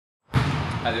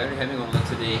Hi there, I'm going to look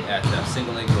today at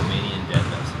single leg Romanian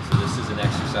deadlifts. So this is an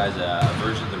exercise, a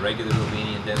version of the regular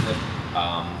Romanian deadlift,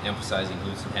 emphasizing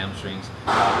glutes and hamstrings.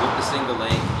 With the single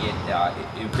leg, it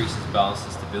increases balance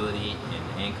and stability in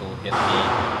ankle, hip, knee.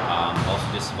 Also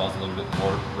just involves a little bit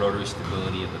more rotary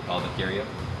stability of the pelvic area,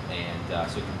 and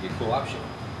so it can be a cool option.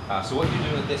 So what you're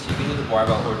doing with this, you can do the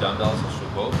barbell or dumbbells, I'll show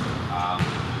both.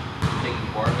 Taking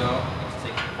the barbell, just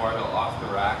take the barbell off the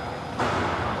rack,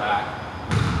 come back.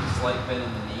 Slight bend in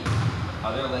the knee.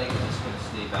 Other leg is just going to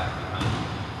stay back behind you.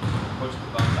 Push the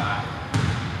bum back.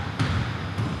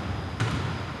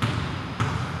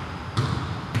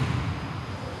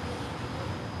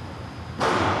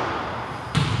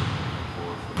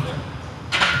 Forward from there.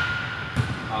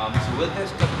 So with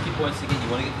this, a couple key points again. You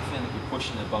want to get the feeling that you're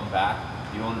pushing the bum back.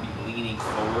 You don't want to be leaning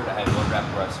forward. I had one rep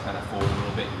where I was kind of forward a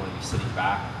little bit. You want to be sitting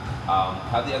back.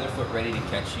 Have the other foot ready to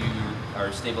catch you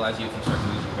or stabilize you if you start to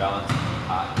lose your balance.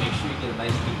 Make sure you get a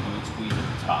nice big glute squeeze at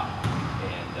the top,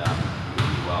 and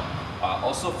you'll do well.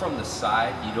 Also from the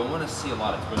side, you don't want to see a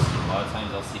lot of twisting. A lot of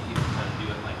times I'll see people kind of do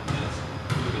it like this,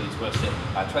 really twist it.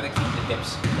 Try to keep the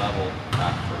hips level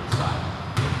for the side.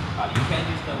 You can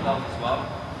use dumbbells as well.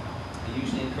 I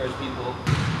usually encourage people,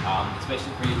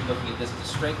 especially for you looking at this to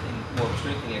strengthen, more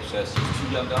strengthening exercise,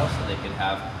 use 2 dumbbells so they can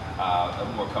have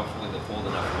more comfortably to hold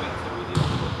enough weight to really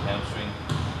overload the hamstring.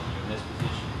 You're in this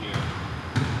position here.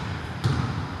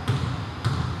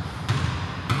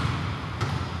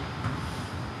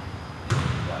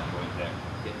 And going there.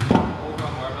 Over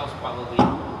on barbells, probably a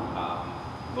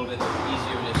little bit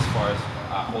easier as far as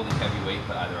holding heavy weight,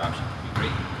 but either option can be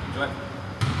great. Enjoy.